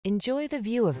Enjoy the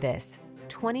view of this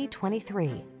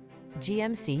 2023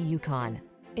 GMC Yukon.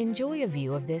 Enjoy a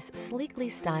view of this sleekly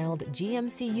styled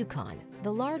GMC Yukon,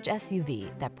 the large SUV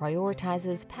that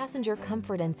prioritizes passenger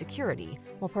comfort and security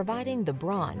while providing the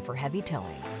brawn for heavy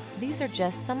towing. These are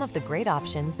just some of the great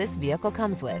options this vehicle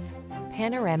comes with: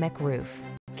 panoramic roof,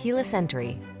 keyless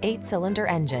entry, 8-cylinder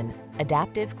engine,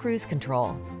 adaptive cruise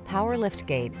control, power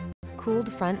liftgate,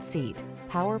 cooled front seat,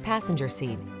 power passenger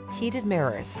seat, heated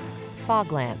mirrors,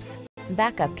 fog lamps,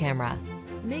 backup camera.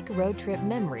 Make road trip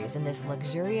memories in this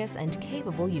luxurious and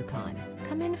capable Yukon.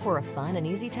 Come in for a fun and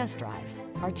easy test drive.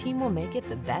 Our team will make it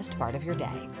the best part of your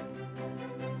day.